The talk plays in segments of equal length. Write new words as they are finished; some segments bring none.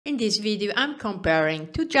In this video, I'm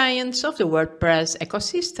comparing two giants of the WordPress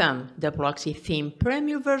ecosystem, the Blocksy Theme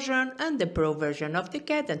Premium version and the Pro version of the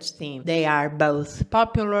Kadence Theme. They are both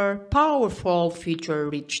popular, powerful,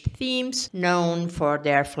 feature-rich themes known for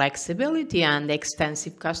their flexibility and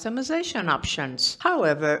extensive customization options.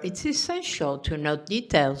 However, it's essential to note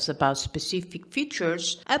details about specific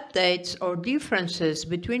features, updates, or differences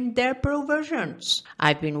between their Pro versions.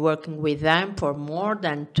 I've been working with them for more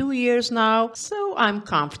than 2 years now, so I'm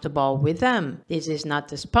comfortable with them. This is not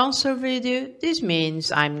a sponsor video. This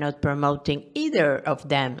means I'm not promoting either of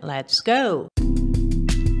them. Let's go.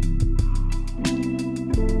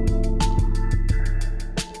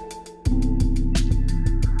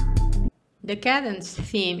 The Kadence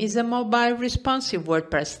theme is a mobile responsive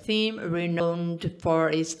WordPress theme renowned for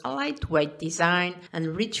its lightweight design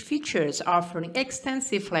and rich features, offering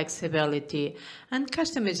extensive flexibility and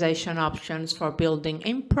customization options for building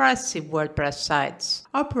impressive WordPress sites.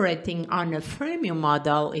 Operating on a freemium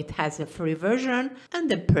model, it has a free version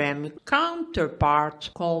and a premium counterpart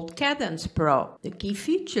called Kadence Pro. The key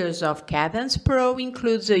features of Kadence Pro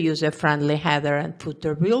includes a user-friendly header and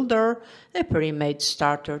footer builder, a pre-made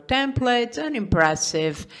starter template, an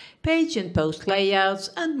impressive page and post layouts,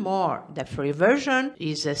 and more. The free version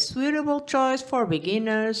is a suitable choice for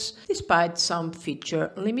beginners despite some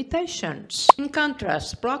feature limitations. In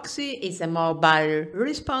contrast, Blocksy is a mobile,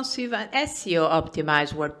 responsive, and SEO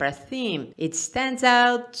optimized WordPress theme. It stands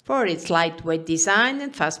out for its lightweight design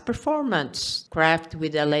and fast performance. Crafted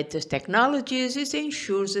with the latest technologies, it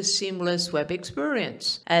ensures a seamless web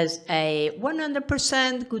experience. As a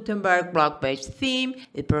 100% Gutenberg block-based theme,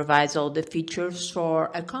 it provides all the features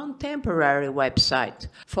for a contemporary website.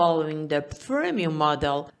 Following the freemium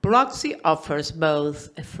model, Blocksy offers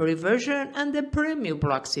both a free version and a premium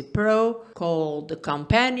Blocksy Pro called the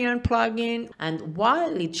Companion plugin, and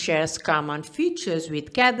while it shares common features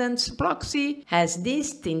with Kadence, Blocksy has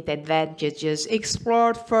distinct advantages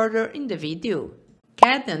explored further in the video.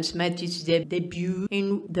 Kadence made its debut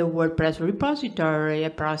in the WordPress repository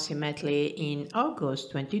approximately in August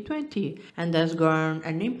 2020 and has grown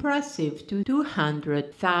an impressive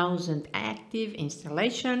 200,000 active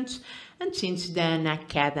installations, and since then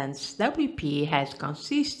Kadence WP has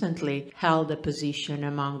consistently held a position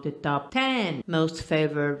among the top 10 most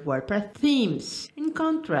favored WordPress themes. In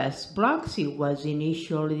contrast, Blocksy was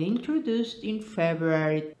initially introduced in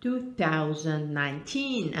February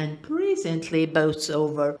 2019 and presently boasts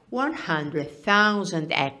over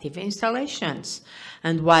 100,000 active installations.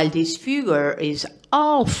 And while this figure is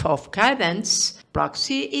half of Kadence,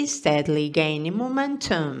 Blocksy is steadily gaining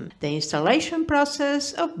momentum. The installation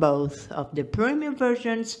process of both of the premium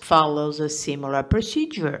versions follows a similar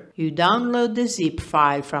procedure. You download the zip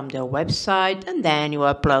file from the website and then you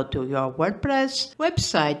upload to your WordPress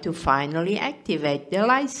website to finally activate the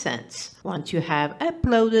license. Once you have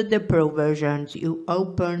uploaded the Pro versions, you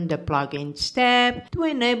open the Plugins tab to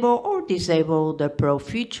enable or disable the Pro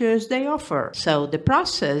features they offer. So the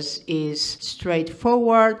process is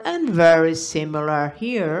straightforward and very similar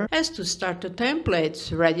here as to starter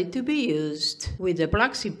templates ready to be used with the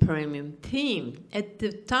Blocksy Premium theme. At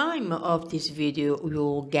the time of this video, you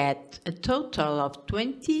will get a total of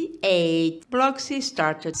 28 Blocksy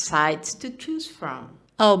starter sites to choose from.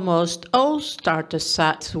 Almost all starter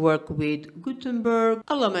sites work with Gutenberg,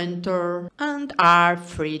 Elementor, and are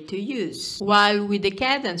free to use. While with the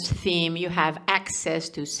Kadence theme, you have access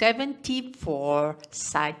to 74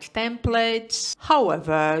 site templates.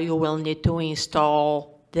 However, you will need to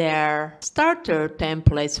install their starter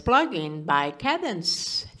templates plugin by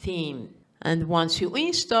Kadence Theme. And once you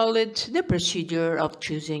install it, the procedure of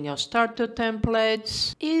choosing your starter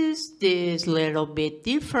templates is this little bit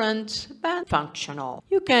different but functional.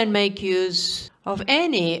 You can make use of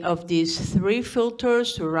any of these 3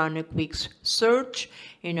 filters to run a quick search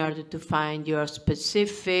in order to find your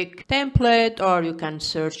specific template, or you can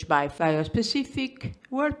search by your specific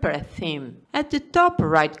WordPress theme. At the top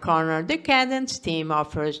right corner, the Kadence theme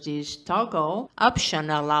offers this toggle option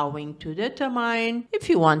allowing to determine if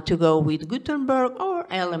you want to go with Gutenberg or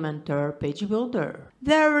Elementor page builder.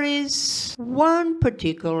 There is one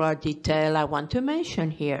particular detail I want to mention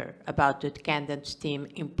here about the Kadence theme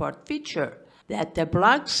import feature that the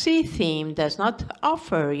Blocksy theme does not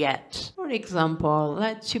offer yet. For example,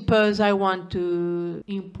 let's suppose I want to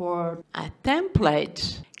import a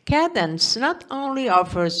template. Kadence not only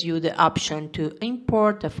offers you the option to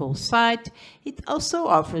import a full site, it also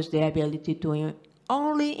offers the ability to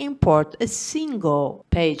only import a single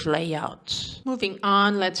page layout. Moving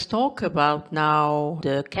on, let's talk about now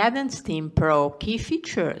the Kadence Theme Pro key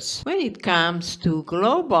features. When it comes to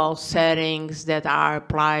global settings that are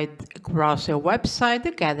applied across your website,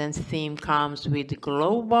 the Kadence theme comes with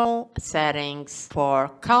global settings for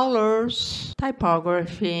colors,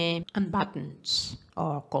 typography, and buttons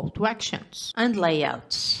or call to actions and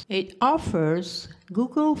layouts. It offers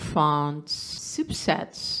Google Fonts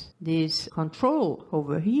subsets. This control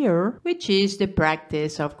over here, which is the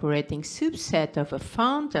practice of creating subset of a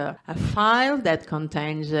font, a file that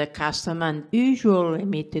contains a custom and usual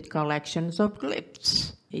limited collections of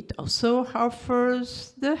glyphs. It also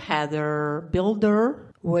offers the header builder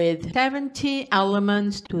with 70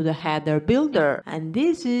 elements to the header builder, and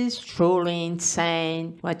this is truly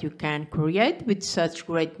insane what you can create with such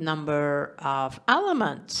great number of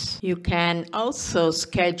elements. You can also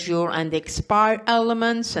schedule and expire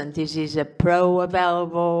elements, and this is a pro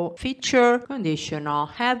available feature. Conditional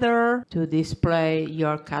header to display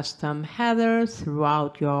your custom header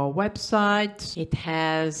throughout your website. It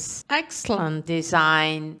has excellent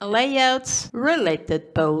design layouts,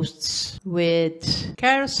 related posts with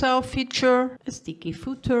carousel feature, a sticky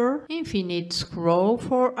footer, infinite scroll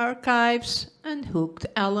for archives, and hooked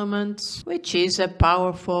elements, which is a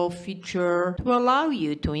powerful feature to allow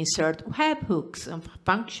you to insert webhooks and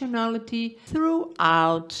functionality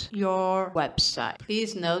throughout your website.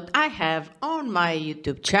 Please note I have on my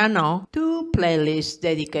YouTube channel 2 playlists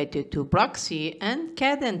dedicated to Blocksy and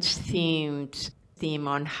Kadence themes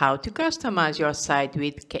on how to customize your site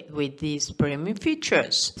with these premium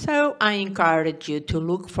features. So I encourage you to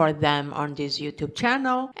look for them on this YouTube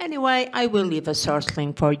channel. Anyway, I will leave a source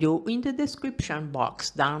link for you in the description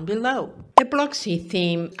box down below. The Blocksy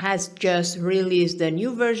theme has just released a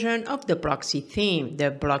new version of the Blocksy theme,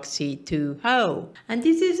 the Blocksy 2.0, and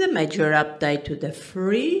this is a major update to the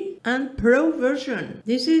free and pro version.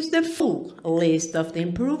 This is the full list of the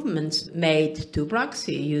improvements made to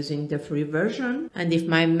Blocksy using the free version, and if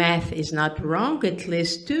my math is not wrong, at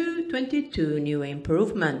least 22 new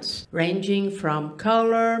improvements, ranging from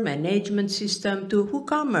color management system to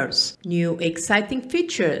WooCommerce. New exciting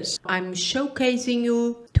features. I'm showcasing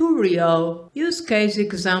you 2 real use case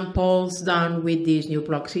examples done with this new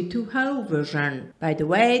Blocksy 2.0 version. By the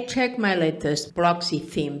way, check my latest Blocksy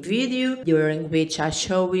theme video, during which I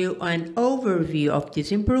show you an overview of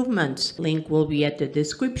these improvements. Link will be at the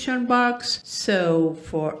description box. So,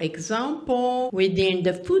 for example, within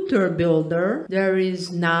the footer builder, there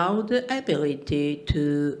is now the ability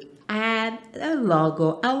to add a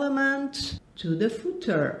logo element to the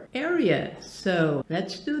footer area. So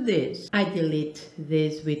let's do this. I delete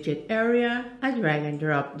this widget area. I drag and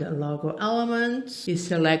drop the logo elements. You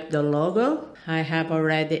select the logo. I have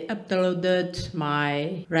already uploaded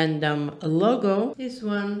my random logo. This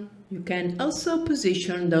one. You can also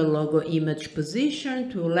position the logo image position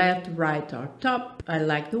to left, right, or top. I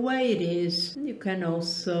like the way it is. You can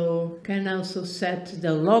also set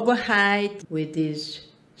the logo height with this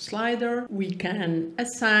slider. We can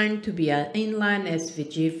assign to be an inline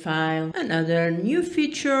SVG file. Another new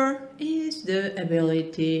feature is the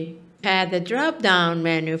ability to add a drop-down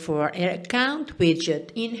menu for an account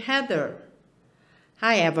widget in header.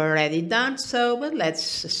 I have already done so, but let's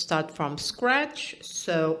start from scratch.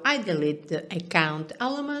 So I delete the account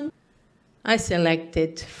element. I select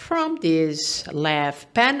it from this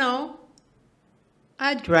left panel.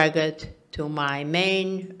 I drag it to my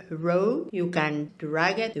main row. You can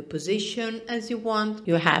drag it to position as you want.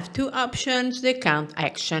 You have 2 options. The account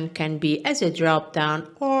action can be as a drop down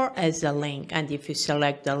or as a link. And if you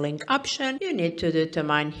select the link option, you need to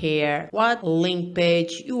determine here what link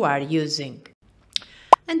page you are using.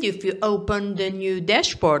 And if you open the new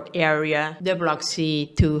dashboard area, the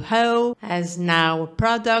Blocksy 2.0 has now a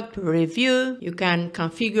product review. You can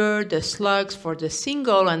configure the slugs for the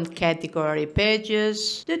single and category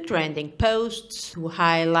pages, the trending posts to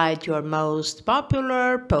highlight your most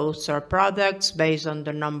popular posts or products based on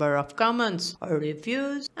the number of comments or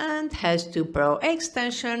reviews, and has 2 pro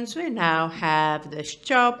extensions. We now have the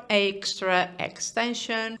Shop Extra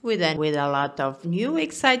extension with a lot of new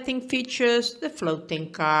exciting features, the floating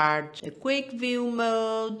card, the quick view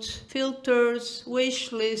mode, filters,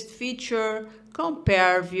 wish list feature,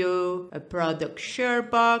 compare view, a product share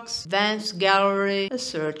box, advanced gallery, a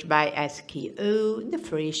search by SKU, the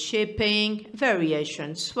free shipping,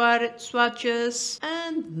 variation swatches,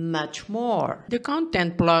 and much more. The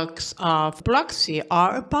content blocks of Blocksy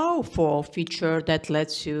are a powerful feature that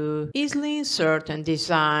lets you easily insert and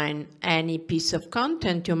design any piece of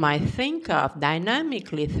content you might think of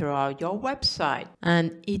dynamically throughout your website.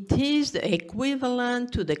 And it is the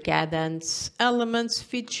equivalent to the Kadence Elements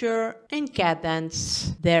feature in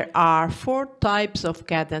Kadence. There are 4 types of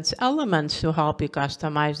Kadence elements to help you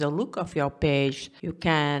customize the look of your page. You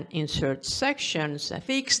can insert sections,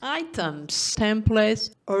 fixed items,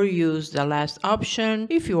 templates, or use the last option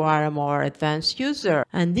if you are a more advanced user.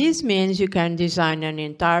 And this means you can design an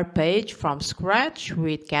entire page from scratch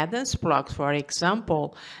with Kadence blocks, for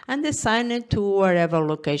example, and assign it to whatever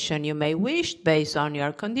location you may wish based on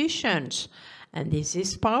your conditions. And this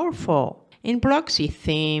is powerful. In Blocksy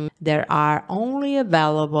Theme, there are only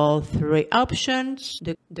available 3 options: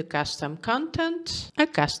 the custom content, a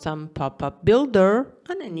custom pop-up builder,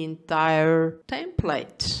 and an entire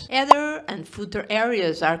template. Header and footer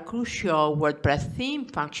areas are crucial WordPress theme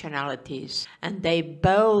functionalities, and they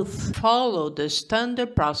both follow the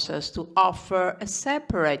standard process to offer a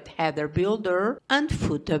separate header builder and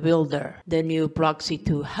footer builder. The new Blocksy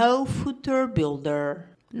 2.0 footer builder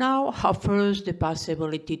now offers the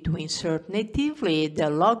possibility to insert natively the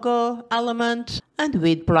logo element, and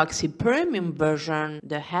with Blocksy Premium version,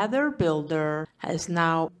 the header builder has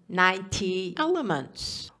now 90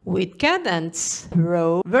 elements. With Kadence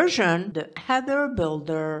Pro version, the header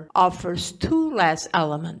builder offers 2 less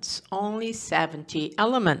elements, only 70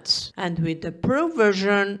 elements. And with the Pro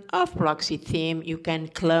version of Blocksy Theme, you can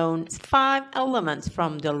clone 5 elements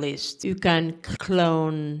from the list. You can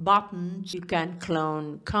clone buttons, you can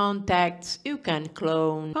clone contacts, you can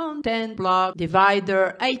clone content block,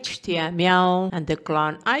 divider, HTML, and the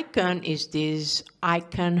clone icon is this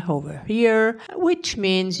icon over here, which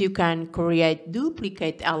means you can create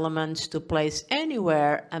duplicate elements to place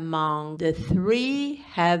anywhere among the 3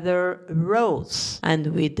 header rows. And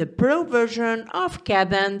with the Pro version of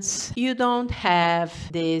Kadence, you don't have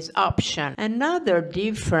this option. Another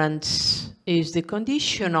difference is the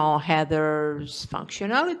conditional headers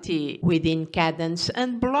functionality within Kadence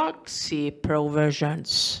and Blocksy Pro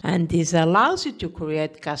versions. And this allows you to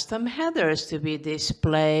create custom headers to be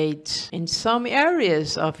displayed in some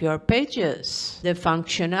areas of your pages. The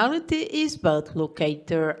functionality is both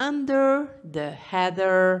located under the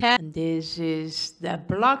header, and this is the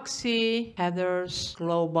Blocksy headers,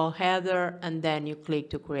 global header, and then you click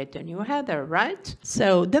to create a new header, right?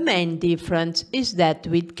 So the main difference is that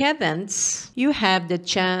with Kadence, you have the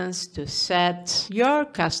chance to set your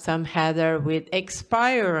custom header with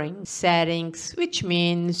expiring settings, which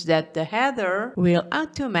means that the header will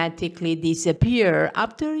automatically disappear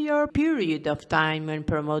after your period of time when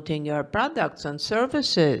promoting your products and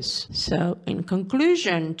services. So, in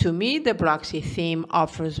conclusion, to me, the Blocksy theme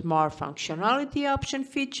offers more functionality option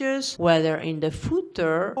features, whether in the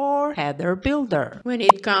footer or header builder. When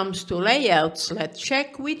it comes to layouts, let's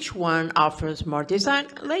check which one offers more design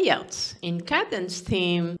layouts. In Kadence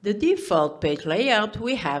Theme, the default page layout,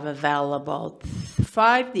 we have available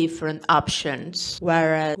 5 different options,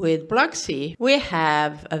 whereas with Blocksy, we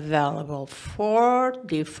have available 4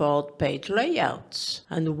 default page layouts.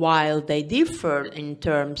 And while they differ in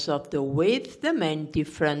terms of the width, the main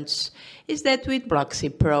difference is that with Blocksy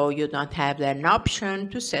Pro, you don't have an option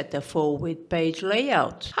to set a full width page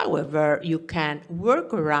layout. However, you can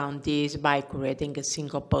work around this by creating a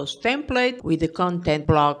single post template with the content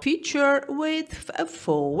block feature with a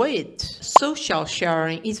full width. Social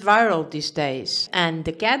sharing is viral these days, and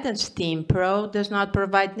the Kadence Theme Pro does not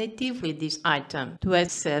provide natively this item. To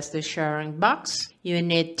access the sharing box, you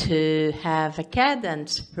need to have a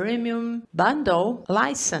Kadence Premium Bundle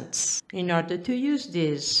license in order to use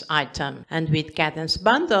this item. And with Kadence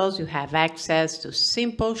Bundles, you have access to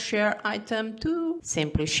simple share item to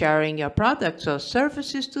simply sharing your products or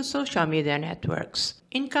services to social media networks.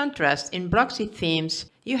 In contrast, in Blocksy Themes,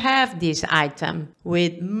 you have this item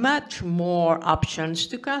with much more options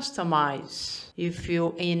to customize. If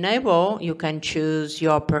you enable, you can choose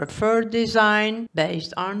your preferred design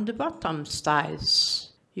based on the bottom styles.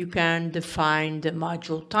 You can define the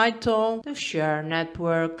module title, the share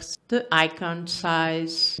networks, the icon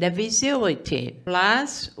size, the visibility.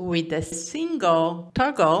 Plus, with a single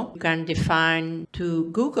toggle, you can define to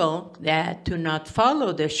Google that to not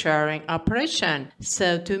follow the sharing operation.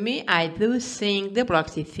 So to me, I do think the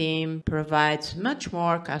Blocksy theme provides much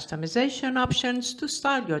more customization options to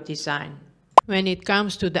style your design. When it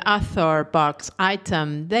comes to the author box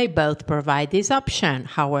item, they both provide this option.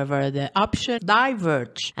 However, the options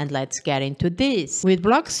diverge, and let's get into this. With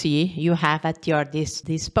Blocksy, you have at your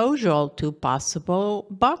disposal two possible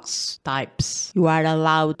box types. You are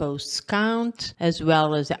allowed post count as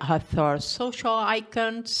well as the author social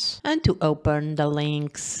icons, and to open the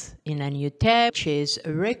links in a new tab, which is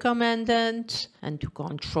recommended, and to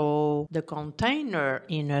control the container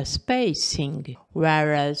inner spacing.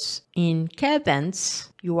 Whereas in Kadence,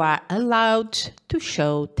 you are allowed to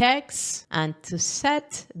show text and to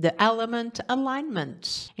set the element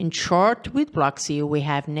alignment. In short, with Blocksy, we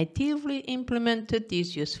have natively implemented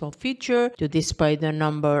this useful feature to display the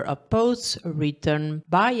number of posts written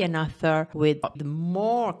by an author with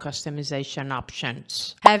more customization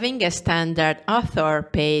options. Having a standard author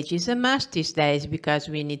page is a must these days because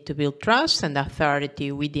we need to build trust and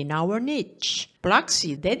authority within our niche.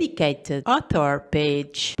 Blocksy dedicated author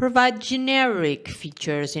page provides generic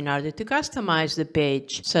features in order to customize the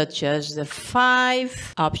page, such as the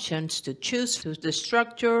 5 options to choose to the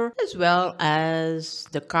structure, as well as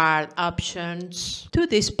the card options to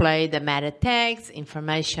display the meta tags,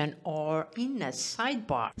 information, or in a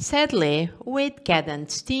sidebar. Sadly, with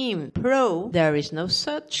Kadence Theme Pro, there is no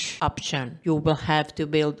such option. You will have to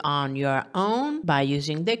build on your own by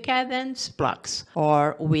using the Kadence blocks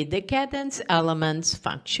or with the Kadence elements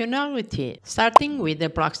functionality. Starting with the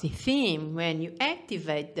Blocksy theme, when you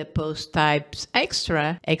activate the post types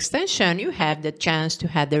extra extension, you have the chance to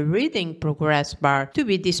have the reading progress bar to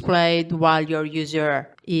be displayed while your user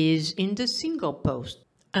is in the single post.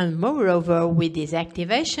 And moreover, with this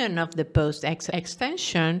activation of the post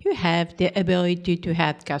extension, you have the ability to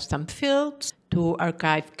add custom fields, to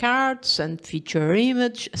archive cards and feature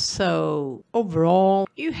image. So overall,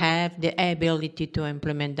 you have the ability to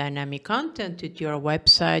implement dynamic content to your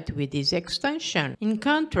website with this extension. In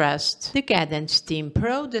contrast, the Kadence Theme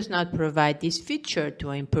Pro does not provide this feature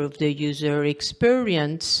to improve the user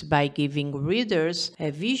experience by giving readers a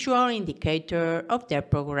visual indicator of their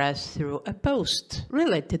progress through a post.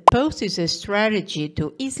 Related post is a strategy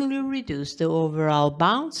to easily reduce the overall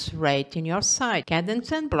bounce rate in your site.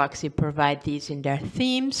 Kadence and Blocksy provide this in their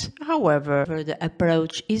themes. However, the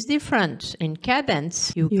approach is different. In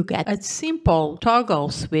Kadence, you get a simple toggle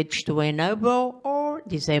switch to enable or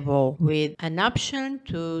disable with an option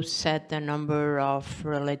to set the number of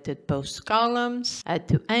related post columns and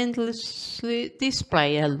to endlessly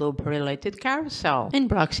display a loop-related carousel. In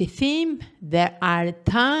Blocksy theme, there are a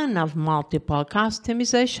ton of multiple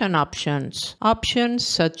customization options. Options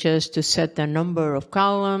such as to set the number of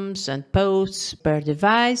columns and posts per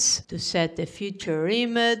device, to set a future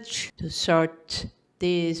image, to sort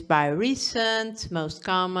this by recent, most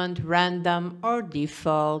common, random, or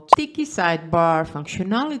default. Sticky sidebar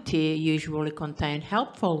functionality usually contains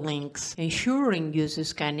helpful links, ensuring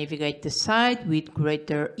users can navigate the site with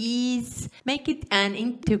greater ease, make it an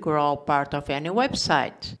integral part of any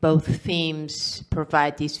website. Both themes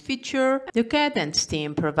provide this feature. The Kadence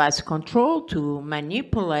theme provides control to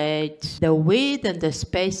manipulate the width and the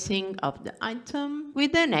spacing of the item,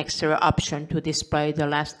 with an extra option to display the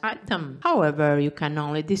last item. However, you can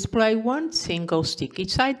only display one single sticky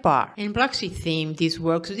sidebar. In Blocksy theme, this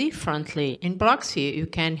works differently. In Blocksy, you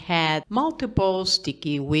can add multiple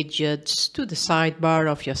sticky widgets to the sidebar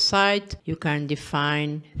of your site. You can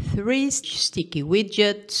define 3 sticky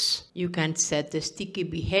widgets. You can set the sticky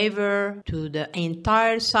behavior to the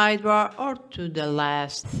entire sidebar or to the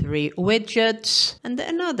last 3 widgets. And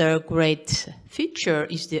another great feature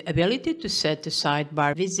is the ability to set the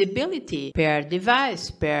sidebar visibility per device,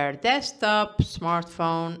 per desktop,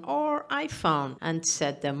 smartphone, or iPhone, and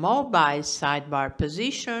set the mobile sidebar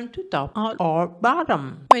position to top or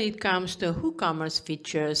bottom. When it comes to WooCommerce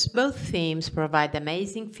features, both themes provide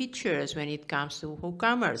amazing features when it comes to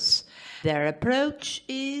WooCommerce. Their approach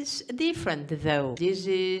is different though. This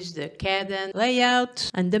is the Kadence layout,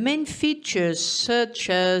 and the main features such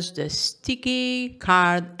as the sticky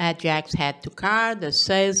card Ajax add to card, the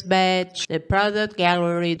sales badge, the product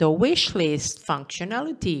gallery, the wishlist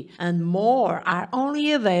functionality, and more are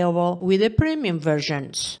only available with the premium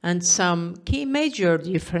versions. And some key major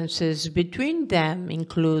differences between them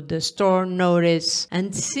include the store notice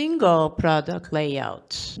and single product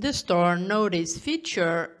layout. The store notice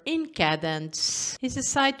feature in Kadence is a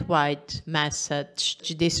site-wide message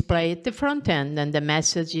displayed at the front end, and the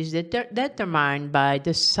message is determined by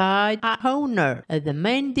the site owner. The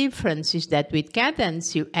main difference is that with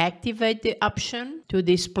Kadence you activate the option to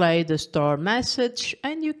display the store message,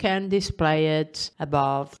 and you can display it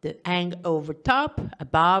above the hang over top,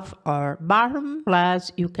 above or bottom.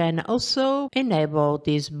 Plus you can also enable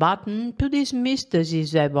this button to dismiss the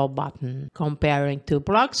disable button. Comparing to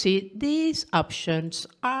Blocksy, these options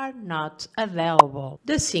are not available.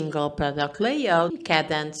 The single product layout in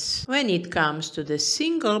Kadence. When it comes to the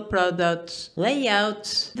single product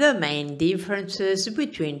layout, the main differences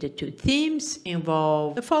between the two themes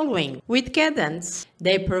involve the following. With Kadence,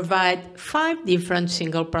 they provide 5 different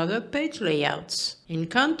single product page layouts. In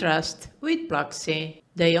contrast, with Blocksy,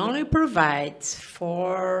 they only provide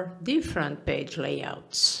 4 different page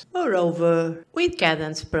layouts. Moreover, with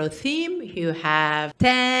Kadence Pro theme, you have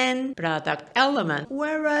 10 product elements,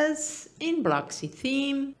 whereas in Blocksy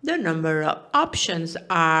theme, the number of options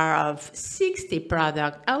are of 60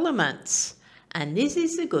 product elements. And this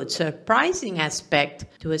is a good surprising aspect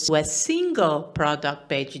to a single product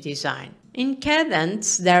page design. In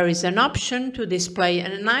Kadence, there is an option to display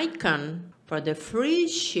an icon for the free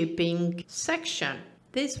shipping section.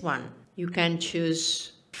 This one. You can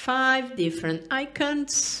choose 5 different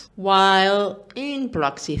icons, while in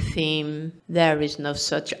Blocksy theme, there is no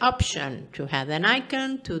such option to add an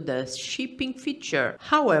icon to the shipping feature.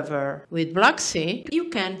 However, with Blocksy, you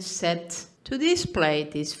can set to display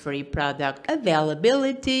this free product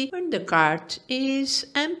availability when the cart is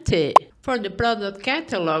empty. For the product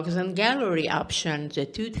catalogs and gallery options, the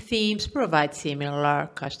two themes provide similar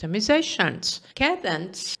customizations.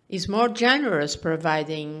 Kadence is more generous,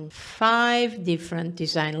 providing 5 different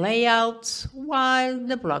design layouts, while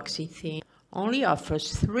the Blocksy theme only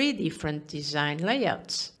offers 3 different design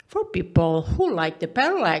layouts. For people who like the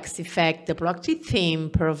parallax effect, the Blocksy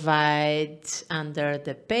theme provides under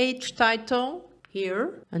the page title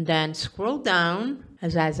here, and then scroll down.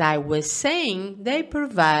 As I was saying, they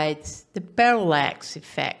provide the parallax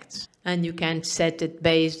effect, and you can set it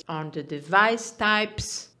based on the device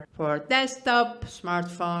types. For desktop,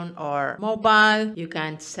 smartphone or mobile, you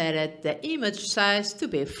can set it the image size to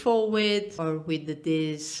be full width or with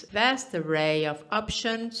this vast array of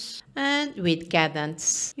options. And with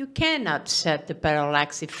Kadence, you cannot set the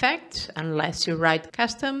parallax effect unless you write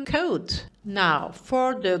custom code. Now,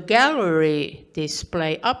 for the gallery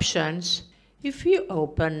display options, if you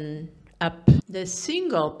open up the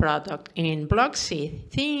single product in Blocksy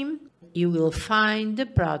theme, you will find the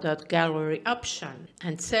product gallery option.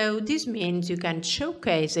 And so this means you can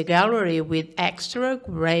showcase a gallery with extra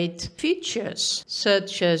great features,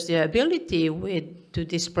 such as the ability to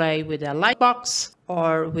display with a light box,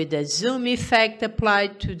 or with a zoom effect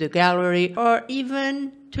applied to the gallery, or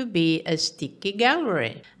even to be a sticky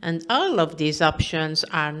gallery. And all of these options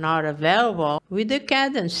are not available with the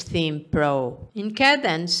Kadence Theme Pro. In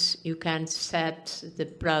Kadence, you can set the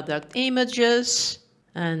product images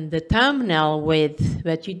and the thumbnail width,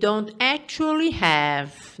 but you don't actually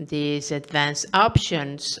have these advanced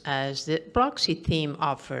options as the Blocksy theme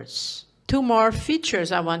offers. 2 more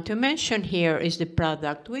features I want to mention here is the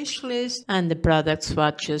product wishlist and the product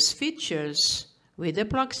swatches features with the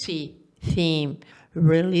Blocksy theme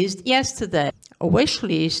released yesterday. A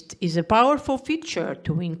wishlist is a powerful feature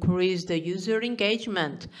to increase the user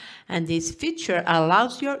engagement, and this feature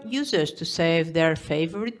allows your users to save their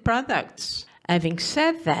favorite products. Having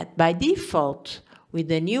said that, by default, with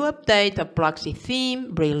the new update of Blocksy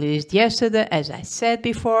theme released yesterday, as I said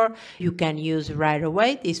before, you can use right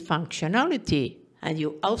away this functionality. And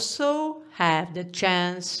you also have the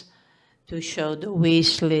chance to show the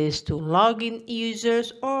wish list to login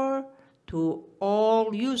users or to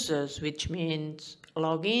all users, which means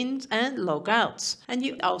logins and logouts. And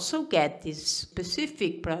you also get this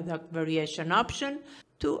specific product variation option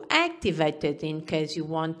to activate it in case you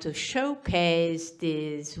want to showcase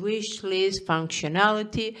this wish list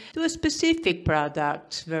functionality to a specific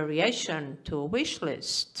product variation to a wish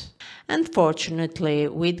list. Unfortunately,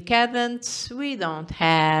 with Kadence, we don't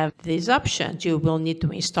have these options. You will need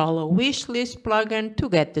to install a wish list plugin to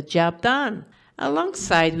get the job done.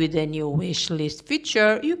 Alongside with the new wish list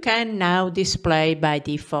feature, you can now display by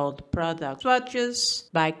default product swatches,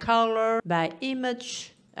 by color, by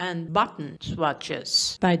image, and button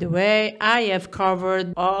swatches. By the way, I have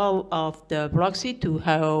covered all of the Blocksy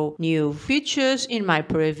 2.0 new features in my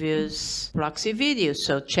previous Blocksy videos,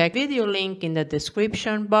 so check video link in the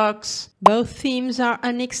description box. Both themes are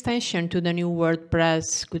an extension to the new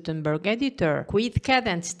WordPress Gutenberg editor. With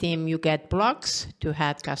Kadence Theme, you get blocks to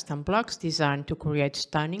add custom blocks designed to create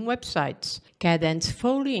stunning websites. Kadence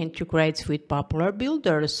fully integrates with popular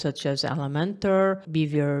builders such as Elementor,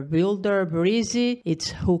 Beaver Builder, Breezy.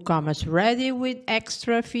 It's WooCommerce ready with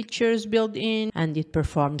extra features built in, and it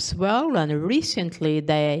performs well, and recently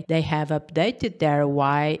they have updated their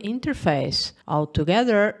UI interface.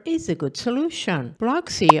 Altogether, it's a good solution.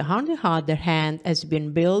 Blocksy, on the other hand, has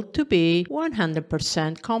been built to be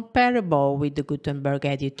 100% compatible with the Gutenberg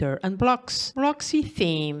editor and blocks. Blocksy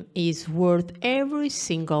Theme is worth every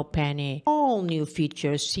single penny. All new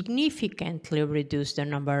features significantly reduce the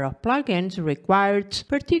number of plugins required,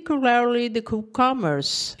 particularly the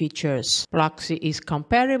WooCommerce features. Blocksy is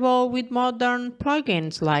compatible with modern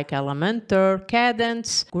plugins like Elementor,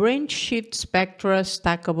 Kadence, GreenShift, Spectra,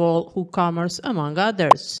 Stackable, WooCommerce, among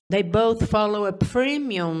others. They both follow a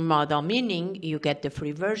freemium model, meaning you get the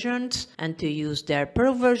free versions, and to use their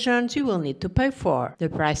pro versions you will need to pay for. The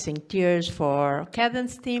pricing tiers for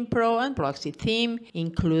Kadence Theme Pro and Blocksy Theme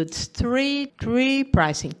includes three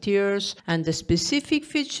pricing tiers, and the specific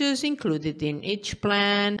features included in each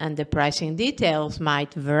plan and the pricing details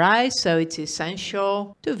might vary, so it's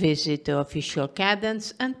essential to visit the official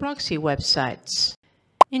Kadence and Blocksy websites.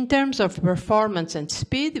 In terms of performance and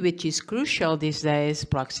speed, which is crucial these days,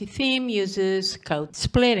 Blocksy Theme uses code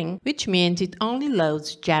splitting, which means it only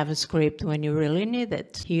loads JavaScript when you really need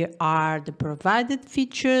it. Here are the provided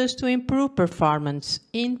features to improve performance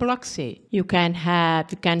in Blocksy. You can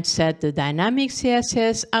set the dynamic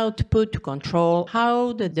CSS output to control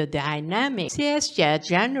how the dynamic CSS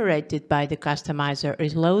generated by the customizer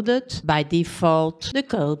is loaded. By default, the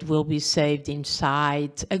code will be saved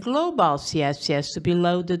inside a global CSS to be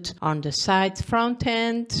loaded on the site's front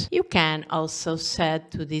end. You can also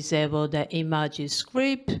set to disable the emoji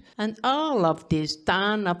script, and all of this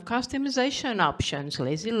ton of customization options: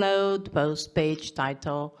 lazy load, post page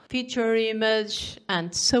title, feature image,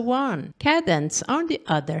 and so on. Kadence, on the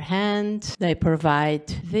other hand, they provide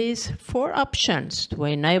these 4 options: to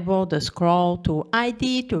enable the scroll to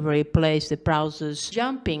ID to replace the browser's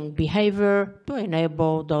jumping behavior, to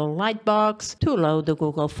enable the lightbox to load the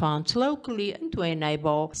Google fonts locally, and to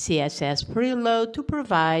enable CSS preload to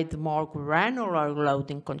provide more granular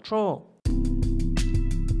loading control.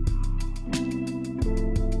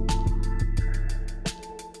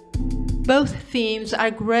 Both themes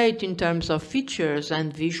are great in terms of features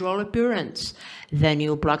and visual appearance. The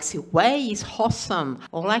new Blocksy way is awesome.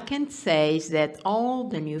 All I can say is that all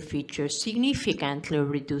the new features significantly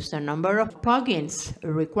reduce the number of plugins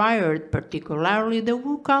required, particularly the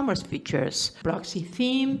WooCommerce features. Blocksy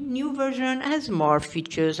Theme new version has more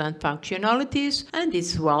features and functionalities and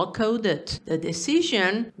is well coded. The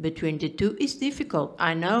decision between the two is difficult,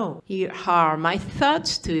 I know. Here are my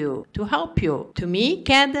thoughts to you, to help you. To me,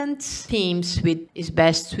 Kadence Theme Suite is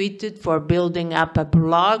best suited for building up a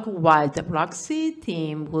blog, while the Blocksy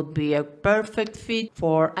Theme would be a perfect fit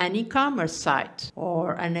for an e-commerce site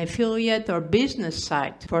or an affiliate or business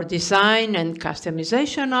site. For design and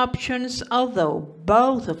customization options, although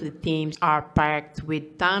both of the themes are packed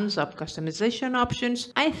with tons of customization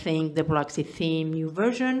options, I think the Blocksy Theme new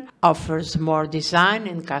version offers more design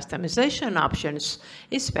and customization options,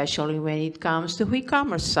 especially when it comes to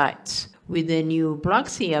e-commerce sites. With the new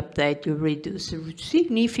Blocksy update, you reduce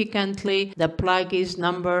significantly the plugins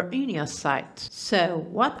number in your site. So,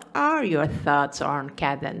 what are your thoughts on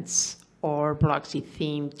Kadence or Blocksy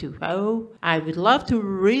Theme 2.0? I would love to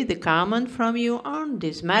read the comment from you on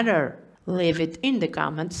this matter. Leave it in the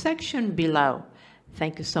comment section below.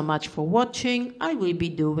 Thank you so much for watching. I will be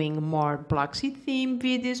doing more Blocksy Theme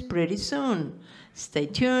videos pretty soon. Stay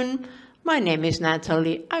tuned. My name is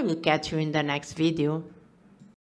Natalie. I will catch you in the next video.